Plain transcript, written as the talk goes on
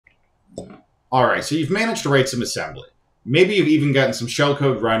All right, so you've managed to write some assembly. Maybe you've even gotten some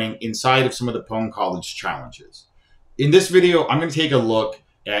shellcode running inside of some of the pwn.college challenges. In this video, I'm going to take a look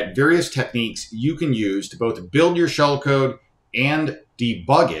at various techniques you can use to both build your shellcode and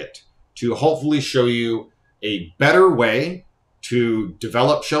debug it to hopefully show you a better way to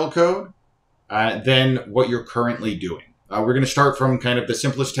develop shellcode than what you're currently doing. We're going to start from kind of the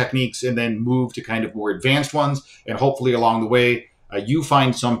simplest techniques and then move to kind of more advanced ones. And hopefully along the way, you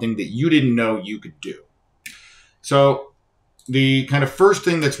find something that you didn't know you could do. So the kind of first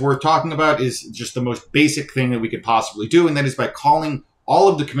thing that's worth talking about is just the most basic thing that we could possibly do. And that is by calling all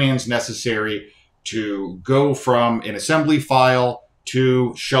of the commands necessary to go from an assembly file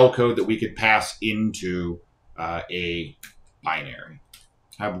to shellcode that we could pass into a binary,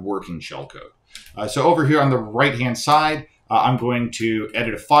 have working shellcode. So over here on the right-hand side, I'm going to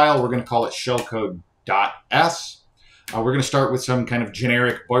edit a file. We're going to call it shellcode.s. We're going to start with some kind of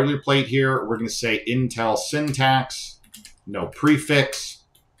generic boilerplate here. We're going to say Intel syntax, no prefix.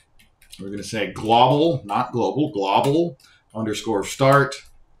 We're going to say global, not global, global underscore start.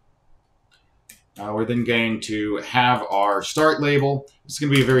 We're then going to have our start label. It's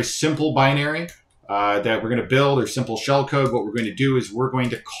going to be a very simple binary that we're going to build, or simple shellcode. What we're going to do is we're going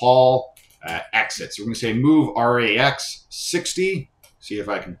to call exits. We're going to say move RAX 60. See if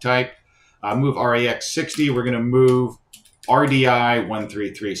I can type. Move RAX 60. We're going to move RDI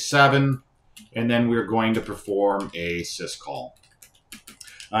 1337. And then we're going to perform a syscall.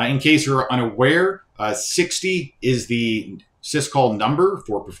 In case you're unaware, 60 is the syscall number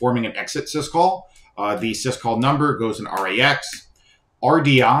for performing an exit syscall. The syscall number goes in RAX.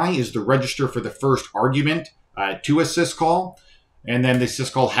 RDI is the register for the first argument to a syscall. And then the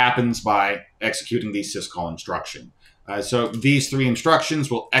syscall happens by executing the syscall instruction. So these three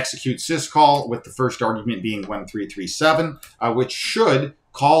instructions will execute syscall with the first argument being 1337, which should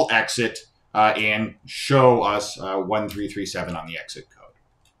call exit and show us 1337 on the exit code,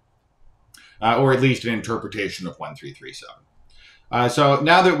 or at least an interpretation of 1337. So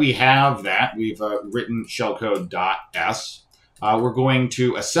now that we have that, we've written shellcode.s. We're going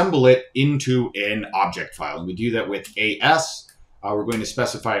to assemble it into an object file, and we do that with as. We're going to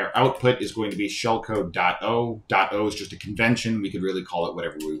specify our output is going to be shellcode.o. .o is just a convention. We could really call it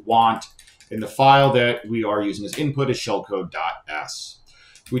whatever we want. And the file that we are using as input is shellcode.s.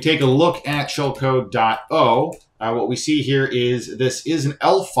 If we take a look at shellcode.o, what we see here is this is an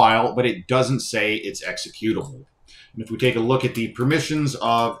ELF file, but it doesn't say it's executable. And if we take a look at the permissions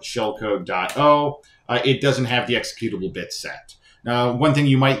of shellcode.o, it doesn't have the executable bit set. Now, one thing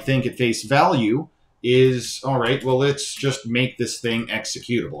you might think at face value is, all right, well, let's just make this thing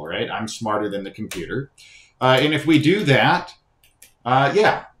executable, right? I'm smarter than the computer. And if we do that,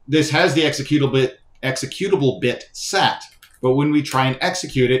 yeah, this has the executable bit set. But when we try and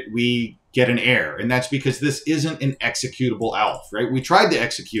execute it, we get an error. And that's because this isn't an executable ELF, right? We tried to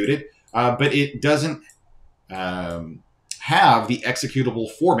execute it, but it doesn't have the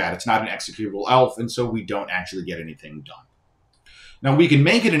executable format. It's not an executable ELF, and so we don't actually get anything done. Now, we can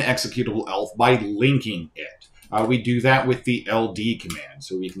make it an executable ELF by linking it. We do that with the LD command.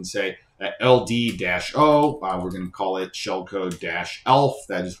 So we can say LD-O, we're going to call it shellcode-ELF.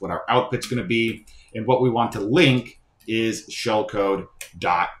 That is what our output's going to be. And what we want to link is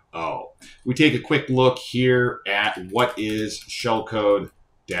shellcode.o. We take a quick look here at what is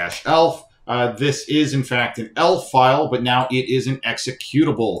shellcode-ELF. This is, in fact, an ELF file, but now it is an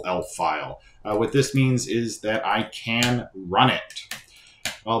executable ELF file. What this means is that I can run it.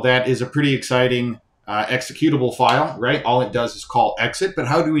 Well, that is a pretty exciting executable file, right? All it does is call exit, but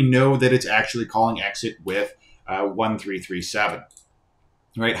how do we know that it's actually calling exit with 1337?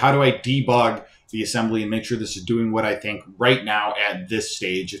 Right? How do I debug the assembly and make sure this is doing what I think right now at this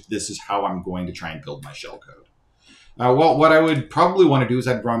stage, if this is how I'm going to try and build my shellcode? Well, what I would probably want to do is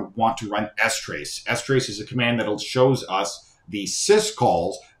I'd want to run strace. Strace is a command that shows us the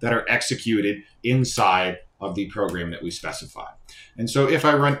syscalls that are executed inside of the program that we specify. And so if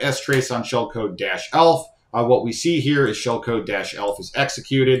I run strace on shellcode-ELF, what we see here is shellcode-ELF is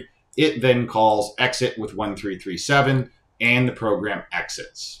executed. It then calls exit with 1337, and the program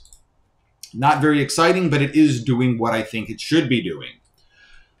exits. Not very exciting, but it is doing what I think it should be doing.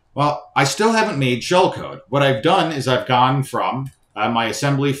 Well, I still haven't made shellcode. What I've done is I've gone from my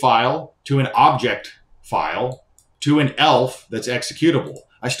assembly file to an object file to an ELF that's executable.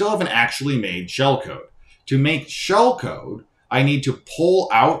 I still haven't actually made shellcode. To make shellcode, I need to pull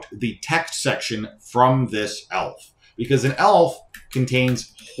out the text section from this ELF, because an ELF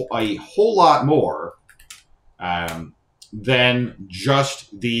contains a whole lot more than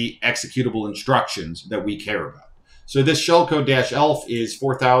just the executable instructions that we care about. So this shellcode-elf is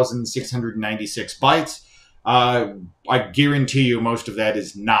 4,696 bytes. I guarantee you most of that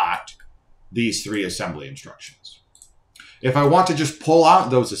is not these 3 assembly instructions. If I want to just pull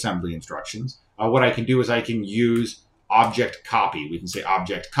out those assembly instructions, what I can do is I can use object copy. We can say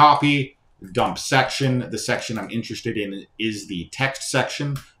object copy, dump section. The section I'm interested in is the text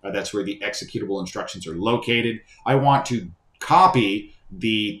section. That's where the executable instructions are located. I want to copy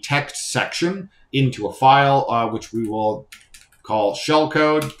the text section into a file, which we will call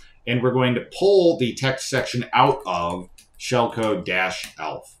shellcode, and we're going to pull the text section out of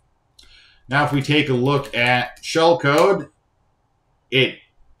shellcode-elf. Now, if we take a look at shellcode, it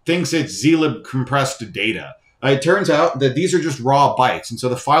thinks it's zlib compressed data. It turns out that these are just raw bytes, and so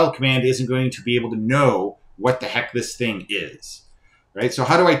the file command isn't going to be able to know what the heck this thing is, right? So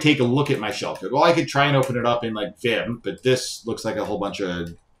how do I take a look at my shellcode? Well, I could try and open it up in like Vim, but this looks like a whole bunch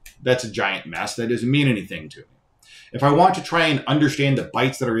of, that's a giant mess. That doesn't mean anything to me. If I want to try and understand the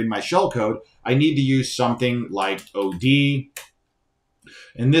bytes that are in my shellcode, I need to use something like OD,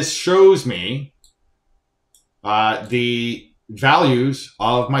 and this shows me the values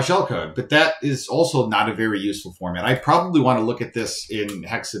of my shellcode, but that is also not a very useful format. I probably want to look at this in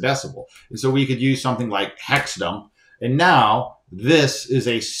hexadecimal. And so we could use something like hexdump. And now this is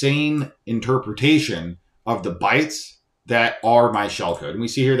a sane interpretation of the bytes that are my shellcode. And we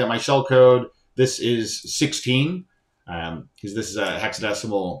see here that my shellcode, this is 16, because this is a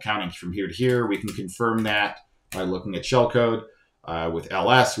hexadecimal counting from here to here. We can confirm that by looking at shellcode. With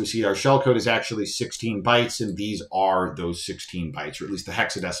ls, we see our shellcode is actually 16 bytes, and these are those 16 bytes, or at least the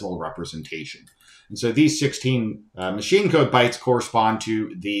hexadecimal representation. And so these 16 machine code bytes correspond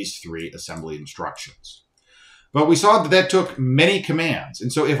to these 3 assembly instructions. But we saw that that took many commands.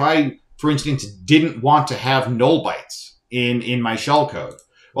 And so if I, for instance, didn't want to have null bytes in my shellcode,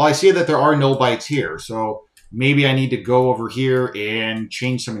 well, I see that there are null bytes here. So maybe I need to go over here and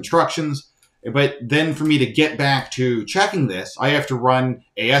change some instructions. But then for me to get back to checking this, I have to run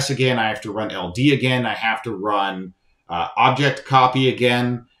AS again, I have to run LD again, I have to run object copy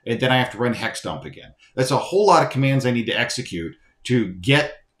again, and then I have to run hexdump again. That's a whole lot of commands I need to execute to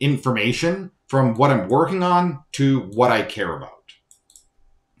get information from what I'm working on to what I care about.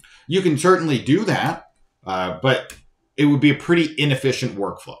 You can certainly do that, but it would be a pretty inefficient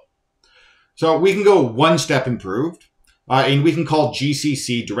workflow. So we can go one step improved. And we can call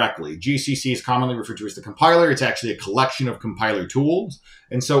GCC directly. GCC is commonly referred to as the compiler. It's actually a collection of compiler tools.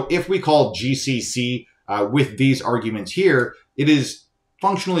 And so if we call GCC with these arguments here, it is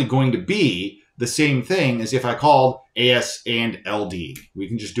functionally going to be the same thing as if I called AS and LD. We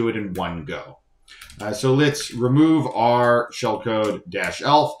can just do it in one go. So let's remove our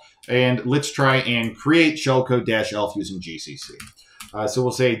shellcode-elf, and let's try and create shellcode-elf using GCC. So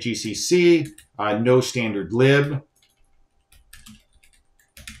we'll say GCC, no standard lib,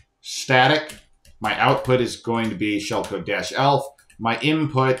 static. My output is going to be shellcode-elf. My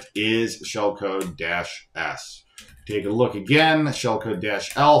input is shellcode-s. Take a look again.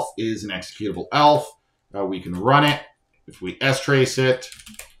 Shellcode-elf is an executable elf. We can run it. If we strace it,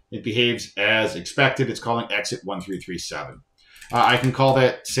 it behaves as expected. It's calling exit 1337. I can call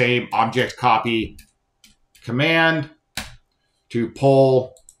that same object copy command to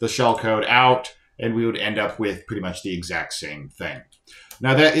pull the shellcode out, and we would end up with pretty much the exact same thing.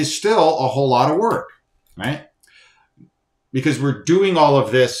 Now, that is still a whole lot of work, right? Because we're doing all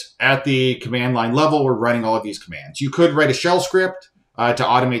of this at the command line level. We're running all of these commands. You could write a shell script to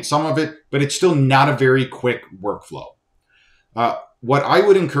automate some of it, but it's still not a very quick workflow. What I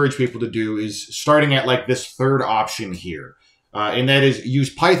would encourage people to do is starting at like this third option here, and that is use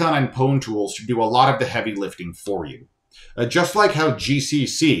Python and pwn tools to do a lot of the heavy lifting for you. Just like how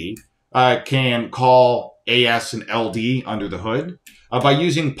GCC can call AS and LD under the hood, by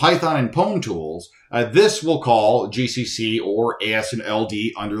using Python and pwn tools, this will call GCC or AS and LD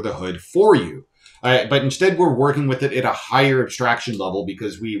under the hood for you. But instead, we're working with it at a higher abstraction level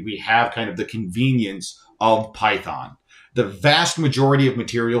because we have kind of the convenience of Python. The vast majority of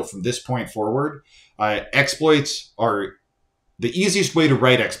material from this point forward, exploits are the easiest way to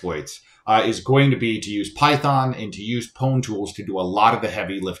write exploits is going to be to use Python and to use pwn tools to do a lot of the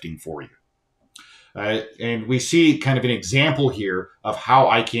heavy lifting for you. And we see kind of an example here of how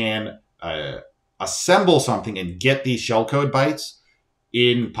I can assemble something and get these shellcode bytes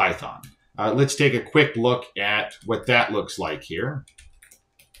in Python. Let's take a quick look at what that looks like here.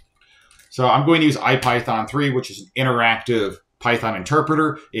 So I'm going to use IPython 3, which is an interactive Python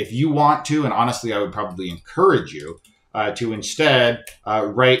interpreter. If you want to, and honestly, I would probably encourage you to instead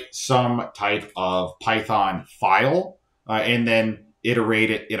write some type of Python file and then iterate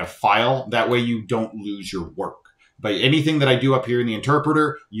it in a file. That way you don't lose your work. But anything that I do up here in the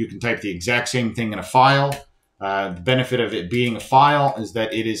interpreter, you can type the exact same thing in a file. The benefit of it being a file is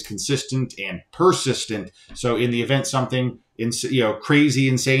that it is consistent and persistent. So in the event something crazy,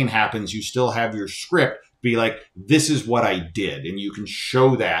 insane happens, you still have your script be like, this is what I did. And you can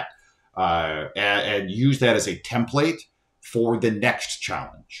show that and use that as a template for the next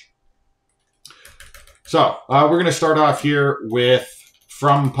challenge. So we're going to start off here with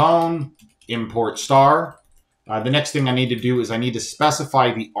from pwn, import star. The next thing I need to do is I need to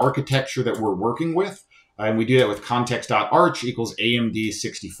specify the architecture that we're working with. And we do that with context.arch equals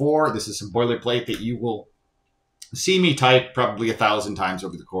AMD64. This is some boilerplate that you will see me type probably 1,000 times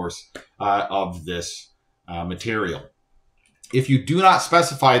over the course of this material. If you do not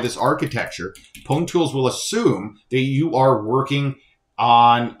specify this architecture, Pwn Tools will assume that you are working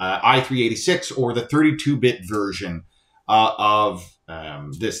on i386 or the 32-bit version of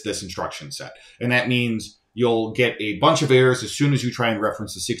this instruction set. And that means you'll get a bunch of errors as soon as you try and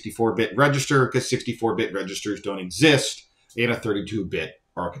reference the 64-bit register, because 64-bit registers don't exist in a 32-bit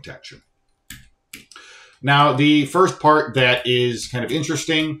architecture. Now, the first part that is kind of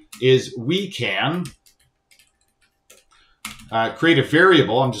interesting is we can create a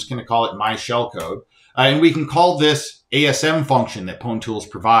variable. I'm just going to call it my shellcode. And we can call this ASM function that Pwn Tools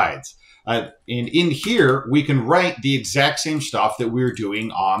provides. And in here, we can write the exact same stuff that we're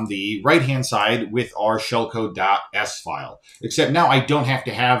doing on the right-hand side with our shellcode.s file. Except now I don't have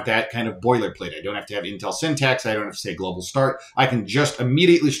to have that kind of boilerplate. I don't have to have Intel syntax. I don't have to say global start. I can just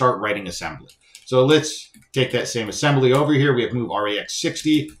immediately start writing assembly. So let's take that same assembly over here. We have move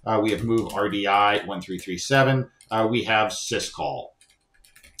RAX60. We have move RDI 1337. We have syscall.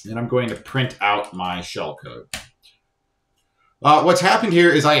 And I'm going to print out my shellcode. What's happened here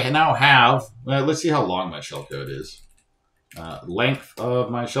is I now have, let's see how long my shellcode is. Length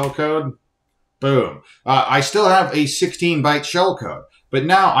of my shellcode, boom. I still have a 16-byte shellcode, but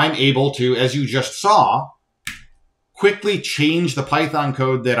now I'm able to, as you just saw, quickly change the Python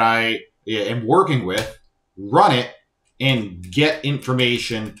code that I am working with, run it, and get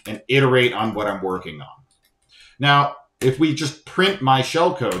information and iterate on what I'm working on. Now, if we just print my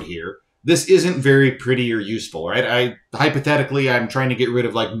shellcode here, this isn't very pretty or useful, right? Hypothetically, I'm trying to get rid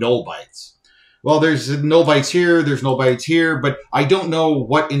of like null bytes. Well, there's null bytes here, there's null bytes here, but I don't know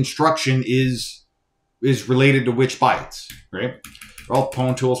what instruction is related to which bytes, right? Well,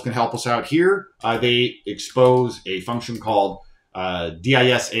 Pwn Tools can help us out here. They expose a function called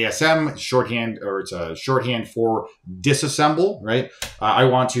disasm, shorthand, or it's a shorthand for disassemble, right? I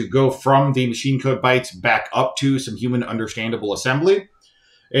want to go from the machine code bytes back up to some human understandable assembly.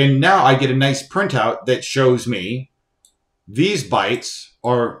 And now I get a nice printout that shows me these bytes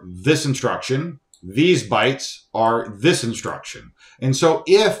are this instruction, these bytes are this instruction. And so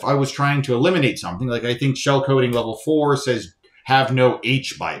if I was trying to eliminate something, like I think shellcoding level 4 says have no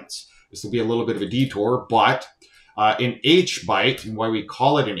H bytes. This will be a little bit of a detour, but an H byte, and why we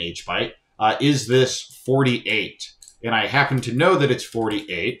call it an H byte, is this 48. And I happen to know that it's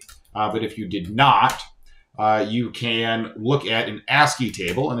 48, but if you did not, you can look at an ASCII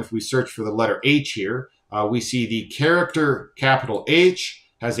table, and if we search for the letter H here, we see the character capital H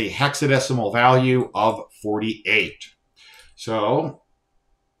has a hexadecimal value of 48. So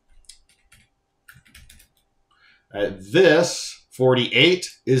this 48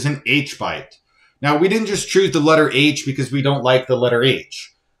 is an H byte. Now, we didn't just choose the letter H because we don't like the letter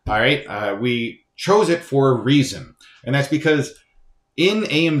H. All right, we chose it for a reason, and that's because in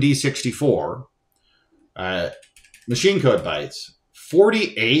AMD64, machine code bytes,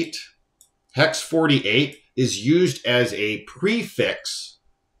 48, hex 48 is used as a prefix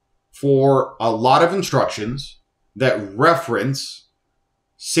for a lot of instructions that reference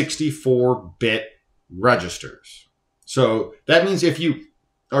 64-bit registers. So that means if you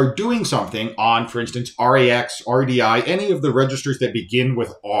are doing something on, for instance, RAX, RDI, any of the registers that begin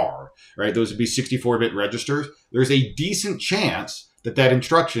with R, right? Those would be 64-bit registers. There's a decent chance that that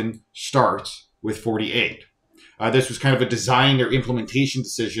instruction starts with 48. This was kind of a design or implementation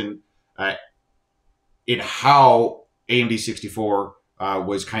decision in how AMD 64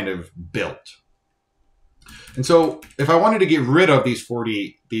 was kind of built. And so if I wanted to get rid of these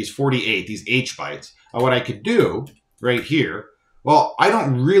 48, these H bytes, what I could do right here, well, I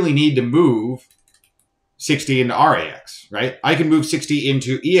don't really need to move 60 into RAX, right? I can move 60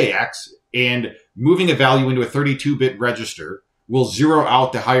 into EAX, and moving a value into a 32-bit register will zero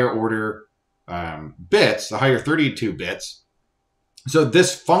out the higher order bits, the higher 32 bits. So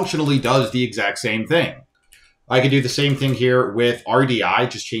this functionally does the exact same thing. I could do the same thing here with RDI,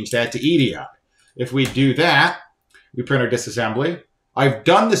 just change that to EDI. If we do that, we print our disassembly. I've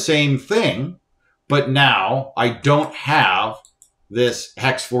done the same thing, but now I don't have this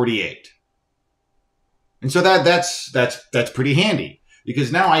hex 48. And so that's pretty handy, because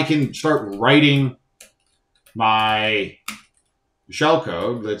now I can start writing my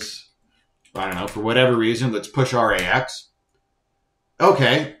shellcode. Let's, I don't know, for whatever reason, let's push RAX.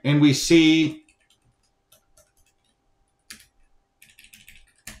 Okay, and we see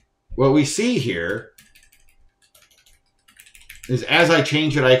what we see here is as I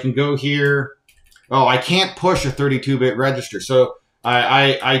change it, I can go here. Oh, I can't push a 32-bit register. So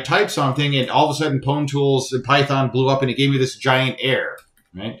I typed something, and all of a sudden pwn.tools and Python blew up, and it gave me this giant error,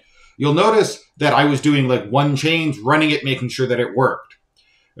 right? You'll notice that I was doing like one change, running it, making sure that it worked,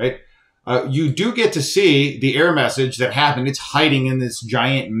 right? You do get to see the error message that happened. It's hiding in this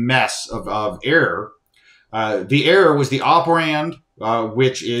giant mess of error. The error was the operand,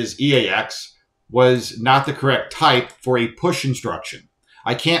 which is EAX, was not the correct type for a push instruction.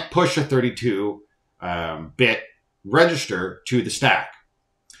 I can't push a 32-bit register to the stack.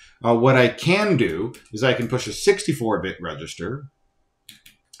 What I can do is I can push a 64-bit register.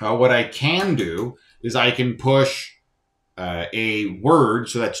 What I can do is I can push a word,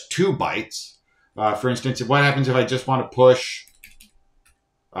 so that's 2 bytes. For instance, what happens if I just want to push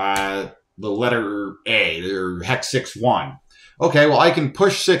the letter A, or hex 61? Okay, well, I can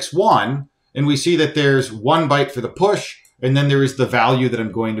push 61, and we see that there's 1 byte for the push, and then there is the value that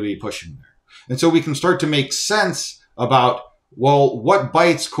I'm going to be pushing there. And so we can start to make sense about, well, what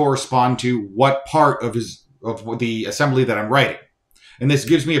bytes correspond to what part of the assembly that I'm writing. And this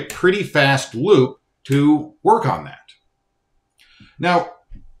gives me a pretty fast loop to work on that. Now,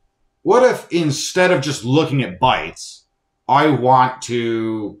 what if instead of just looking at bytes, I want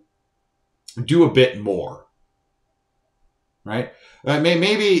to do a bit more, right?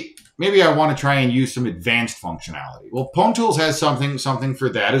 Maybe I want to try and use some advanced functionality. Well, pwn.tools has something for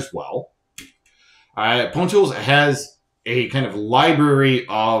that as well. pwn.tools has a kind of library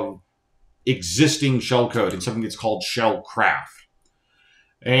of existing shellcode in something that's called Shellcraft.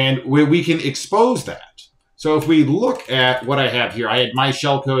 And we can expose that. So if we look at what I have here, I had my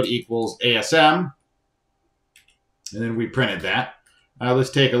shellcode equals ASM, and then we printed that.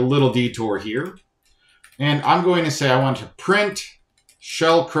 Let's take a little detour here. And I'm going to say I want to print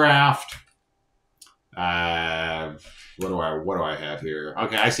Shellcraft. What do I have here?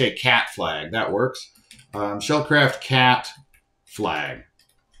 Okay, I say cat flag. That works. Shellcraft cat flag.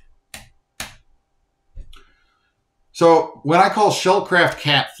 So when I call Shellcraft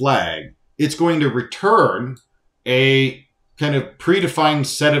cat flag, it's going to return a kind of predefined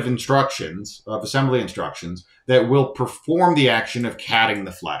set of instructions, of assembly instructions, that will perform the action of catting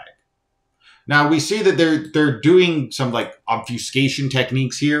the flag. Now we see that they're doing some like obfuscation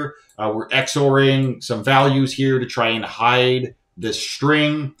techniques here. We're XORing some values here to try and hide this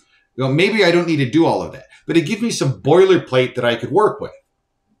string. You know, maybe I don't need to do all of that, but it gives me some boilerplate that I could work with,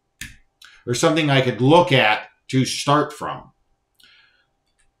 or something I could look at to start from.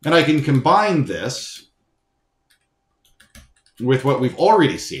 And I can combine this with what we've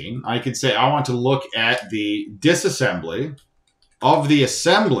already seen. I could say I want to look at the disassembly of the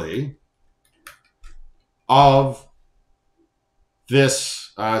assembly of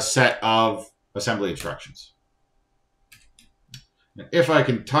this set of assembly instructions. And if I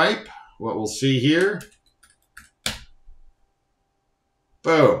can type, what we'll see here,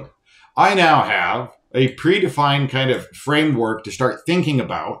 boom. I now have a predefined kind of framework to start thinking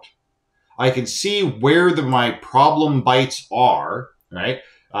about. I can see where my problem bytes are, right?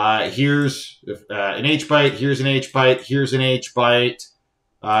 Here's an H byte, here's an H byte, here's an H byte,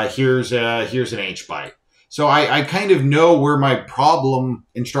 here's an H byte. So I kind of know where my problem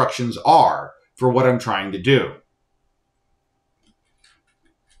instructions are for what I'm trying to do.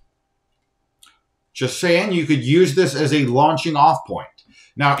 Just saying, you could use this as a launching off point.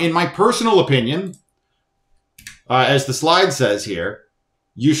 Now, in my personal opinion, as the slide says here,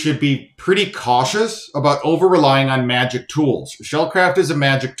 you should be pretty cautious about over-relying on magic tools. Shellcraft is a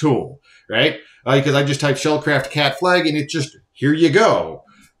magic tool, right? Because I just type Shellcraft cat flag and it just, here you go.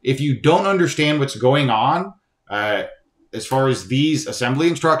 If you don't understand what's going on as far as these assembly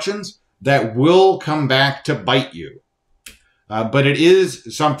instructions, that will come back to bite you. But it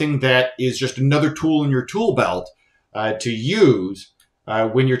is something that is just another tool in your tool belt to use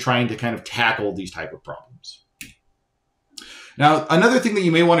when you're trying to kind of tackle these type of problems. Now, another thing that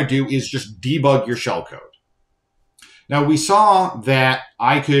you may want to do is just debug your shellcode. Now, we saw that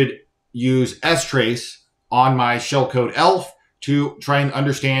I could use strace on my shellcode elf to try and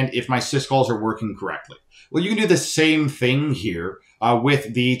understand if my syscalls are working correctly. Well, you can do the same thing here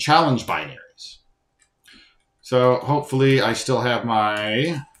with the challenge binaries. So hopefully I still have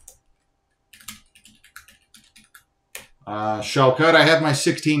my Shellcode. I have my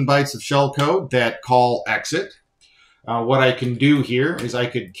 16 bytes of shellcode that call exit. What I can do here is I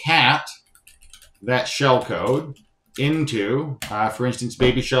could cat that shellcode into, for instance,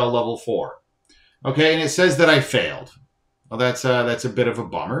 baby shell level 4. Okay, and it says that I failed. Well, that's a bit of a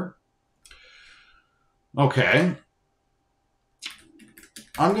bummer. Okay.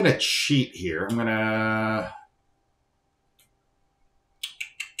 I'm going to cheat here. I'm going to...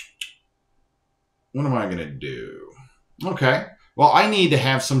 What am I going to do? Okay. Well, I need to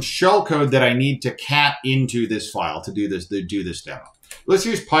have some shellcode that I need to cat into this file to do this demo. Let's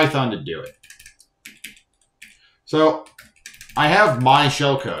use Python to do it. So I have my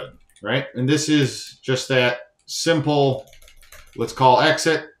shellcode, right? And this is just that simple, let's call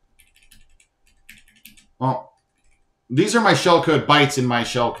exit. Well, these are my shellcode bytes in my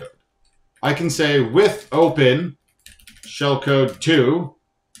shellcode. I can say with open shellcode 2,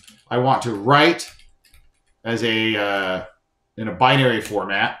 I want to write as a in a binary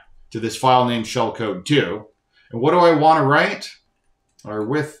format to this file named shellcode 2. And what do I want to write? Or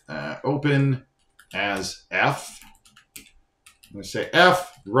with open as f. I'm going to say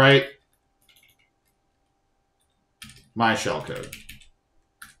f, write my shellcode.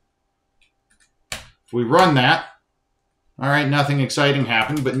 If we run that, all right, nothing exciting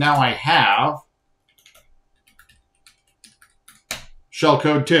happened, but now I have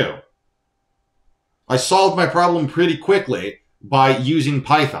shellcode 2. I solved my problem pretty quickly by using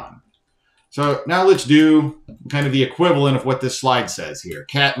Python. So now let's do kind of the equivalent of what this slide says here.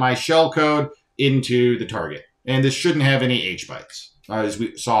 Cat my shellcode into the target. And this shouldn't have any H bytes, as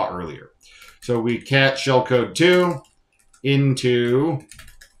we saw earlier. So we cat shellcode 2 into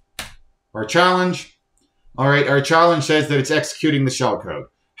our challenge. All right, our challenge says that it's executing the shellcode.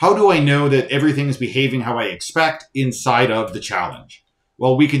 How do I know that everything is behaving how I expect inside of the challenge?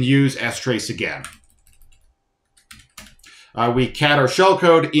 Well, we can use strace again. We cat our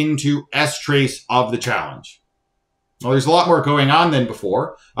shellcode into strace of the challenge. Well, there's a lot more going on than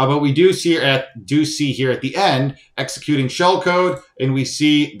before, but we do see here at the end executing shellcode, and we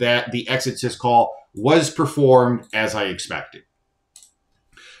see that the exit syscall was performed as I expected.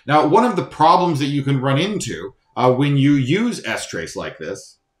 Now, one of the problems that you can run into when you use strace like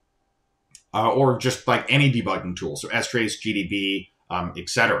this, or just like any debugging tool, so strace, GDB,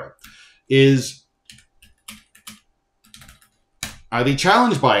 etc., is the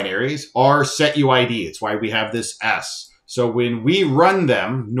challenge binaries are setuid. It's why we have this S. So when we run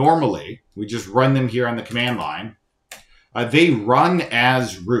them normally, we just run them here on the command line, they run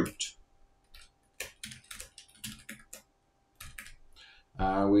as root.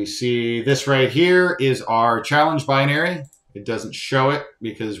 We see this right here is our challenge binary. It doesn't show it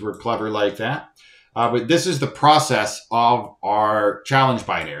because we're clever like that. But this is the process of our challenge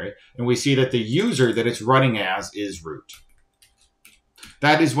binary. And we see that the user that it's running as is root.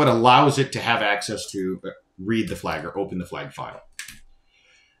 That is what allows it to have access to read the flag or open the flag file.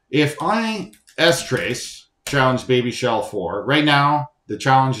 If I strace challenge baby shell 4, right now the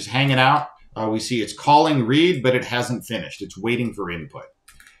challenge is hanging out. We see it's calling read, but it hasn't finished. It's waiting for input.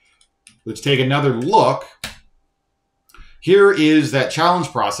 Let's take another look. Here is that challenge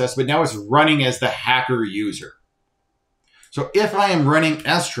process, but now it's running as the hacker user. So if I am running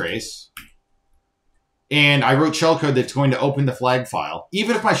strace, and I wrote shellcode that's going to open the flag file,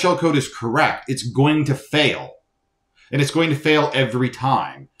 even if my shellcode is correct, it's going to fail. And it's going to fail every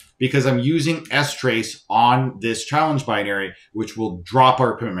time because I'm using strace on this challenge binary, which will drop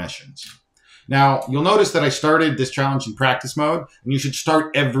our permissions. Now, you'll notice that I started this challenge in practice mode, and you should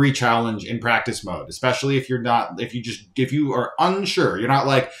start every challenge in practice mode, especially if you are unsure. You're not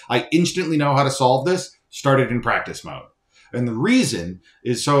like, I instantly know how to solve this, start it in practice mode. And the reason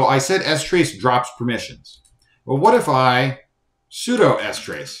is, so I said strace drops permissions. Well, what if I sudo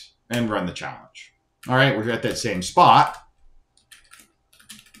strace and run the challenge? All right, we're at that same spot.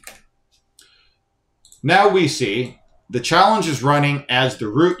 Now we see the challenge is running as the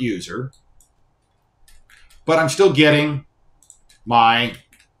root user, but I'm still getting my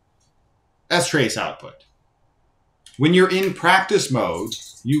strace output. When you're in practice mode,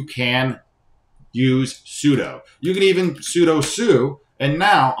 you can use sudo. You can even sudo su, and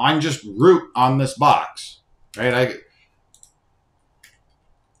now I'm just root on this box, right?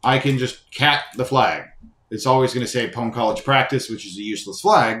 I can just cat the flag. It's always going to say pwn.college practice, which is a useless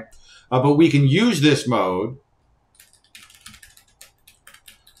flag, but we can use this mode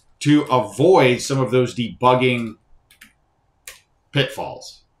to avoid some of those debugging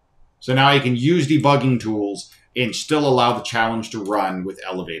pitfalls. So now I can use debugging tools and still allow the challenge to run with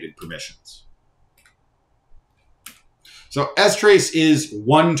elevated permissions. So strace is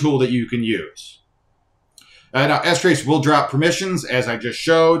one tool that you can use. Now, strace will drop permissions, as I just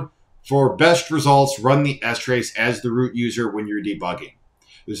showed. For best results, run the strace as the root user when you're debugging.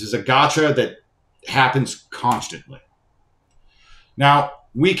 This is a gotcha that happens constantly. Now,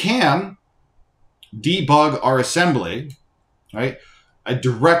 we can debug our assembly, right,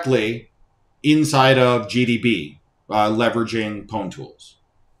 directly inside of GDB, leveraging pwn.tools.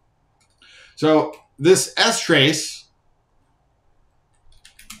 So this strace,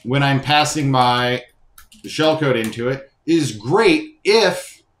 when I'm passing my shellcode into it, is great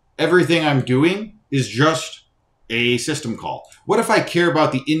if everything I'm doing is just a system call. What if I care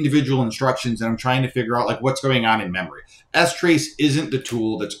about the individual instructions and I'm trying to figure out like what's going on in memory? strace isn't the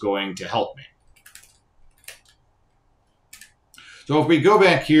tool that's going to help me. So if we go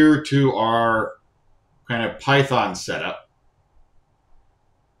back here to our kind of Python setup,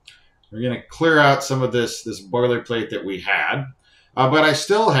 we're going to clear out some of this boilerplate that we had, but I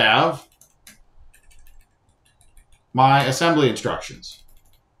still have my assembly instructions.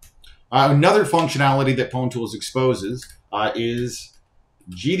 Another functionality that pwn.tools exposes is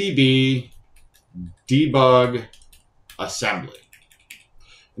GDB debug assembly.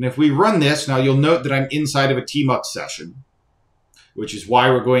 And if we run this, now you'll note that I'm inside of a tmux session, which is why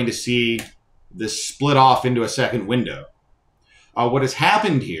we're going to see this split off into a second window. What has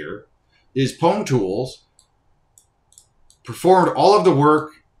happened here is pwn.tools performed all of the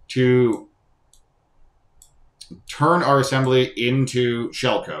work to turn our assembly into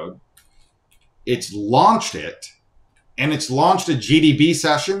shellcode. It's launched it, and it's launched a GDB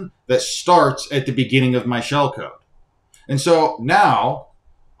session that starts at the beginning of my shellcode. And so now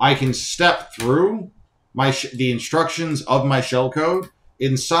I can step through the instructions of my shellcode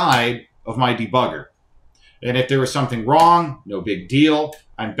inside of my debugger. And if there was something wrong, no big deal.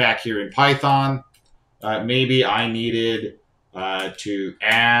 I'm back here in Python. Maybe I needed to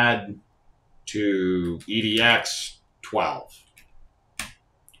add to EDX 12.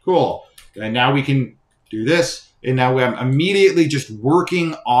 Cool. And now we can do this. And now I'm immediately just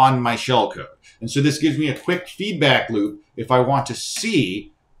working on my shellcode. And so this gives me a quick feedback loop if I want to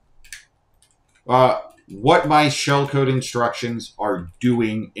see what my shellcode instructions are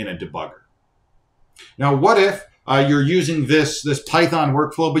doing in a debugger. Now, what if you're using this Python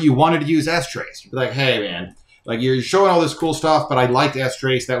workflow, but you wanted to use strace? You'd be like, hey, man, like you're showing all this cool stuff, but I liked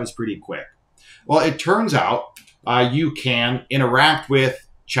strace. That was pretty quick. Well, it turns out you can interact with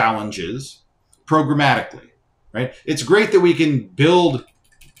challenges programmatically, right? It's great that we can build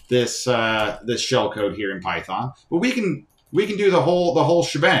this shellcode here in Python, but we can do the whole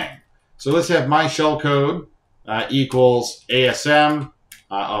shebang. So let's have my shellcode equals ASM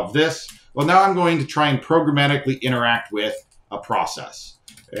of this. Well, now I'm going to try and programmatically interact with a process.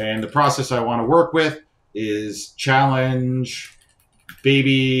 And the process I want to work with is challenge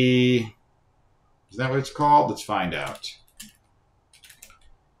baby. Is that what it's called? Let's find out.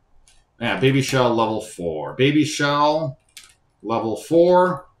 Yeah, baby shell level 4. Baby shell level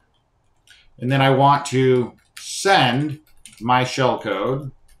 4. And then I want to send my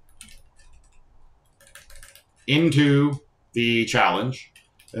shellcode into the challenge.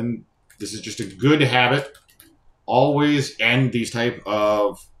 And this is just a good habit. Always end these type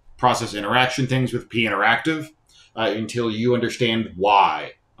of process interaction things with p-interactive until you understand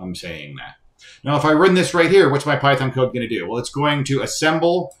why I'm saying that. Now, if I run this right here, what's my Python code going to do? Well, it's going to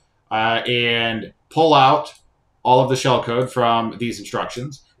assemble and pull out all of the shellcode from these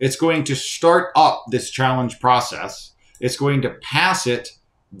instructions. It's going to start up this challenge process. It's going to pass it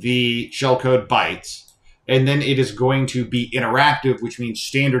the shellcode bytes. And then it is going to be interactive, which means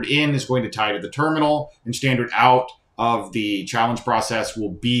standard in is going to tie to the terminal, and standard out of the challenge process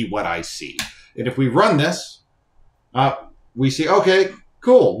will be what I see. And if we run this, we see, okay,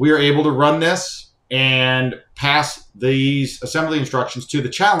 cool. We are able to run this and pass these assembly instructions to the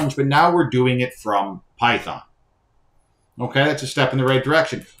challenge, but now we're doing it from Python. Okay, that's a step in the right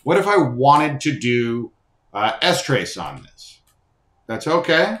direction. What if I wanted to do strace on this? That's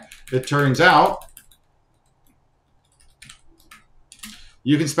okay. It turns out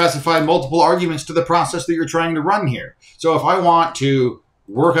you can specify multiple arguments to the process that you're trying to run here. So if I want to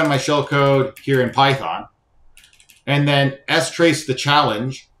work on my shellcode here in Python and then strace the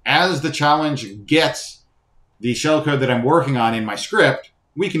challenge, as the challenge gets the shellcode that I'm working on in my script,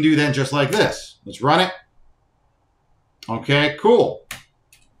 we can do that just like this. Let's run it. Okay, cool.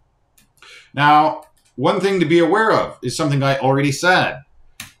 Now, one thing to be aware of is something I already said.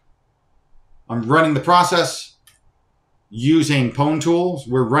 I'm running the process using pwn.tools.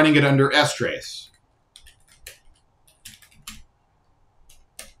 We're running it under strace.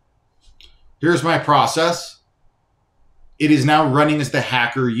 Here's my process. It is now running as the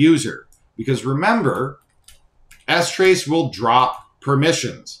hacker user. Because remember, strace will drop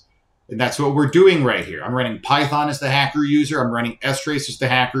permissions. And that's what we're doing right here. I'm running Python as the hacker user. I'm running strace as the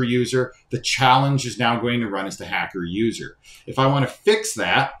hacker user. The challenge is now going to run as the hacker user. If I want to fix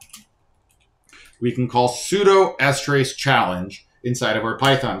that, we can call sudo strace challenge inside of our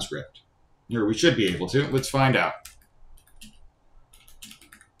Python script. Here, we should be able to. Let's find out.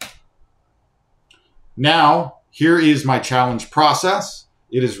 Now, here is my challenge process.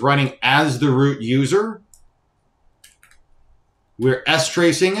 It is running as the root user. We're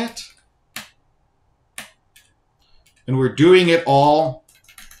stracing it. And we're doing it all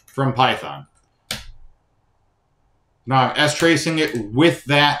from Python. Now I'm stracing it with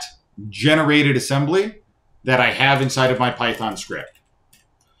that generated assembly that I have inside of my Python script.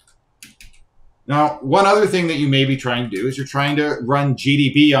 Now, one other thing that you may be trying to do is you're trying to run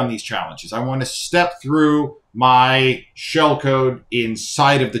GDB on these challenges. I want to step through my shellcode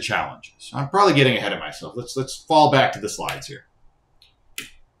inside of the challenges. I'm probably getting ahead of myself. Let's fall back to the slides here.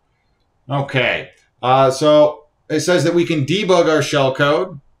 Okay, so it says that we can debug our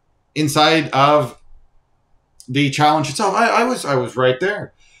shellcode inside of the challenge itself. I was right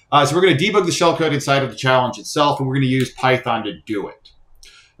there. So we're going to debug the shellcode inside of the challenge itself, and we're going to use Python to do it.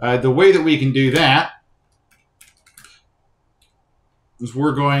 The way that we can do that is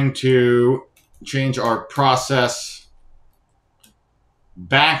we're going to change our process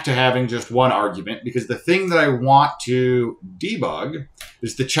back to having just one argument, because the thing that I want to debug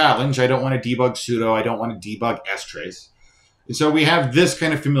is the challenge. I don't want to debug sudo. I don't want to debug strace. And so we have this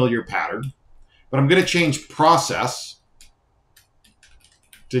kind of familiar pattern, but I'm going to change process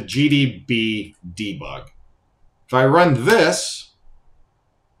to GDB debug. If I run this,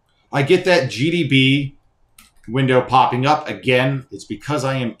 I get that GDB window popping up. Again, it's because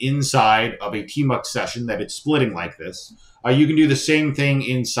I am inside of a tmux session that it's splitting like this. You can do the same thing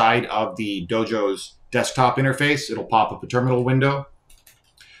inside of the Dojo's desktop interface. It'll pop up a terminal window.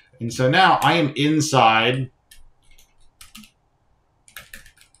 And so now I am inside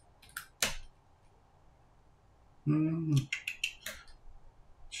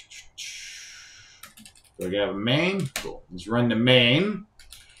So we have a main. Cool. Let's run the main.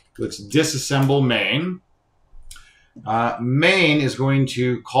 Let's disassemble main. Main is going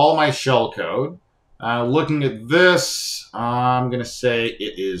to call my shellcode. Looking at this, I'm going to say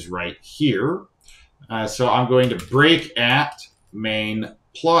it is right here. So I'm going to break at main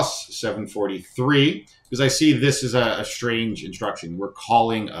plus 743 because I see this is a strange instruction. We're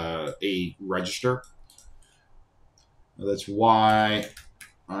calling a register. That's why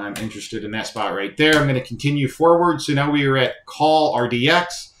I'm interested in that spot right there. I'm going to continue forward. So now we are at call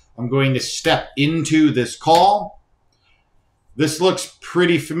RDX. I'm going to step into this call. This looks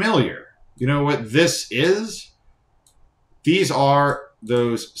pretty familiar. You know what this is? These are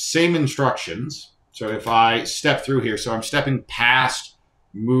those same instructions. So if I step through here, so I'm stepping past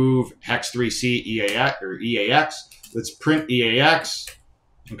move hex3c EAX or EAX. Let's print EAX.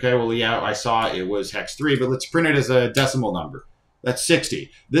 Okay, well, yeah, I saw it was hex3, but let's print it as a decimal number. That's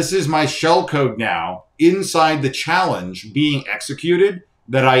 60. This is my shellcode now inside the challenge being executed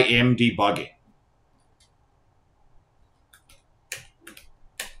that I am debugging.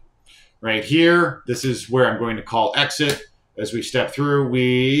 Right here, this is where I'm going to call exit. As we step through,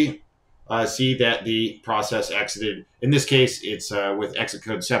 we see that the process exited. In this case, it's with exit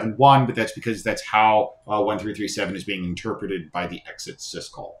code 7.1, but that's because that's how 1337 is being interpreted by the exit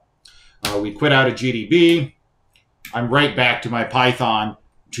syscall. We quit out of GDB. I'm right back to my Python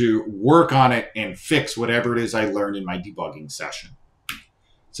to work on it and fix whatever it is I learned in my debugging session.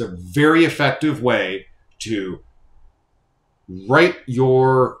 It's a very effective way to write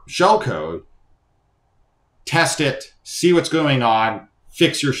your shellcode, test it, see what's going on,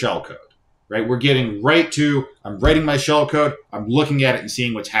 fix your shellcode, right? We're getting right to, I'm writing my shellcode, I'm looking at it and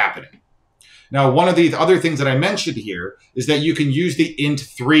seeing what's happening. Now, one of the other things that I mentioned here is that you can use the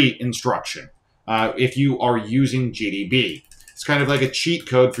int3 instruction if you are using GDB. It's kind of like a cheat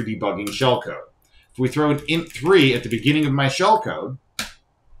code for debugging shellcode. If we throw an int3 at the beginning of my shellcode,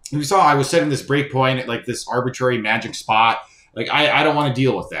 you saw I was setting this breakpoint at like this arbitrary magic spot. Like, I don't want to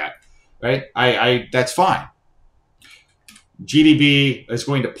deal with that, right? That's fine. GDB is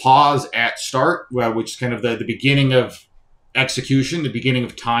going to pause at start, which is kind of the beginning of execution, the beginning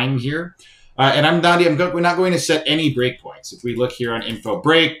of time here. And we're not going to set any breakpoints. If we look here on info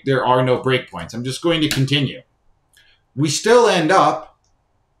break, there are no breakpoints. I'm just going to continue. We still end up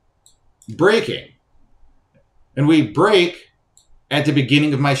breaking. And we break at the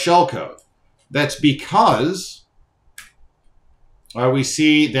beginning of my shellcode. That's because we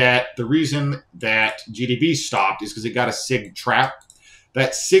see that the reason that GDB stopped is because it got a sig trap.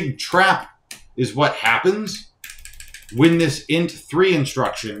 That sig trap is what happens when this int3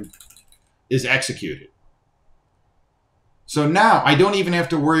 instruction is executed. So now I don't even have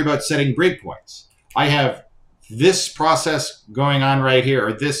to worry about setting breakpoints. I have this process going on right here,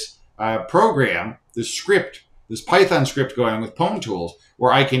 or this program, this script, this Python script going on with pwn.tools,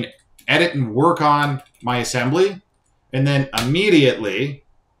 where I can edit and work on my assembly, and then immediately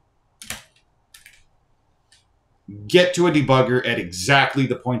get to a debugger at exactly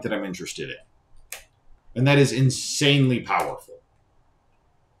the point that I'm interested in. And that is insanely powerful.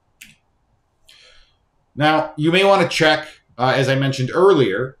 Now, you may want to check, as I mentioned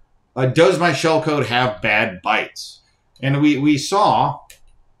earlier, does my shellcode have bad bytes? And we saw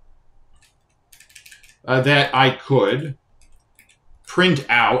that I could print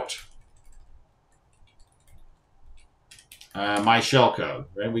out my shellcode,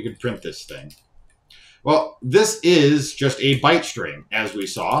 right? We could print this thing. Well, this is just a byte string, as we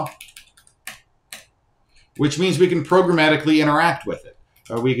saw, which means we can programmatically interact with it.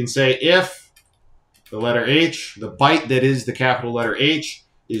 We can say if the letter H, the byte that is the capital letter H,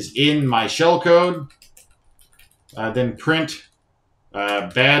 is in my shellcode, then print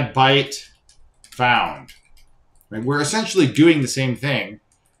bad byte found. Right? We're essentially doing the same thing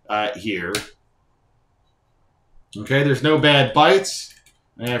here. Okay, there's no bad bytes.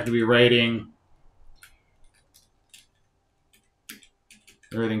 I have to be writing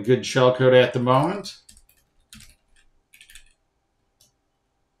everything good shellcode at the moment.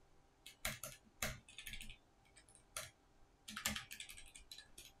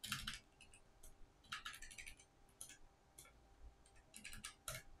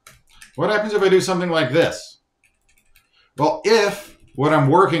 What happens if I do something like this? Well, if what I'm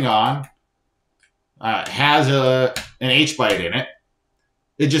working on has an H byte in it,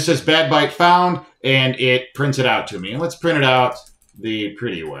 it just says bad byte found, and it prints it out to me. And let's print it out the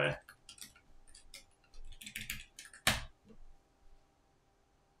pretty way.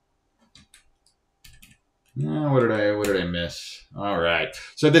 What did I miss? All right.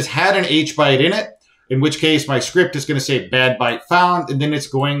 So this had an H byte in it, in which case my script is going to say bad byte found, and then it's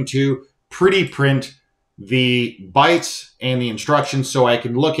going to pretty print the bytes and the instructions so I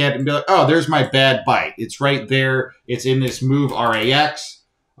can look at it and be like, oh, there's my bad byte. It's right there. It's in this move RAX.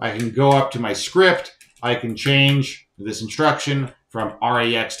 I can go up to my script. I can change this instruction from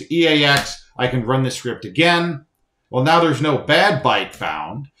RAX to EAX. I can run the script again. Well, now there's no bad byte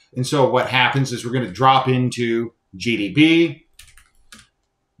found. And so what happens is we're going to drop into GDB.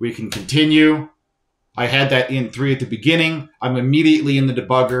 We can continue. I had that int3 at the beginning. I'm immediately in the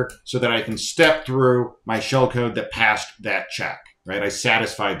debugger so that I can step through my shellcode that passed that check, right? I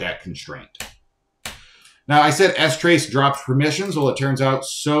satisfied that constraint. Now, I said strace drops permissions. Well, it turns out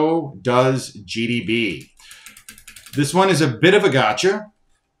so does GDB. This one is a bit of a gotcha.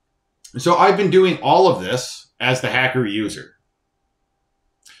 So I've been doing all of this as the hacker user.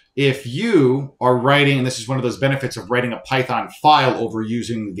 If you are writing, and this is one of those benefits of writing a Python file over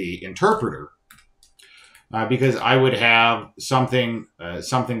using the interpreter, because I would have something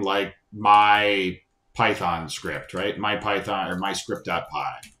like my Python script, right? My Python or my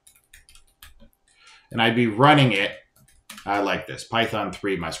script.py. And I'd be running it like this, Python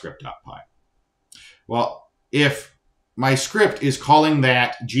 3, my script.py. Well, if my script is calling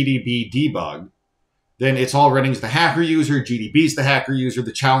that GDB debug, then it's all running as the hacker user, GDB is the hacker user,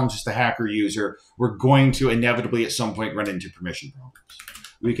 the challenge is the hacker user. We're going to inevitably at some point run into permission problems.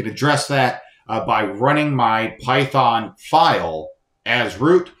 We can address that by running my Python file as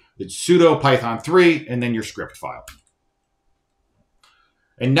root. It's sudo python 3 and then your script file.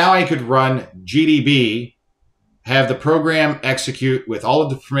 And now I could run GDB, have the program execute with all of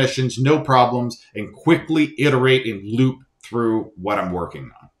the permissions, no problems, and quickly iterate and loop through what I'm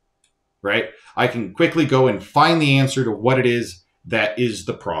working on, right? I can quickly go and find the answer to what it is that is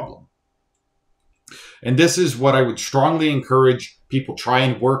the problem. And this is what I would strongly encourage people try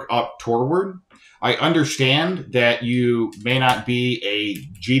and work up toward. I understand that you may not be a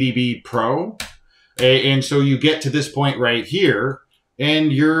GDB pro, and so you get to this point right here,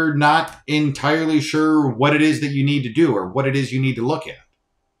 and you're not entirely sure what it is that you need to do or what it is you need to look at.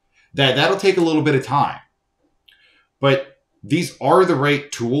 That'll take a little bit of time. But these are the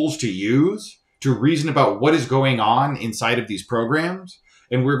right tools to use to reason about what is going on inside of these programs.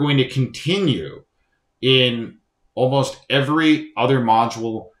 And we're going to continue in almost every other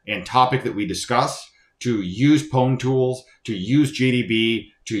module and topic that we discuss to use pwn.tools, to use GDB,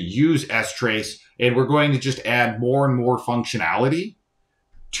 to use strace. And we're going to just add more and more functionality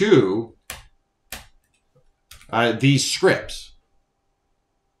to these scripts.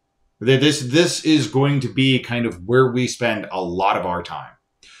 This is going to be kind of where we spend a lot of our time.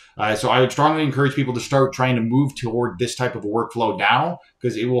 So I would strongly encourage people to start trying to move toward this type of a workflow now,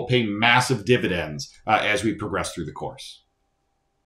 because it will pay massive dividends as we progress through the course.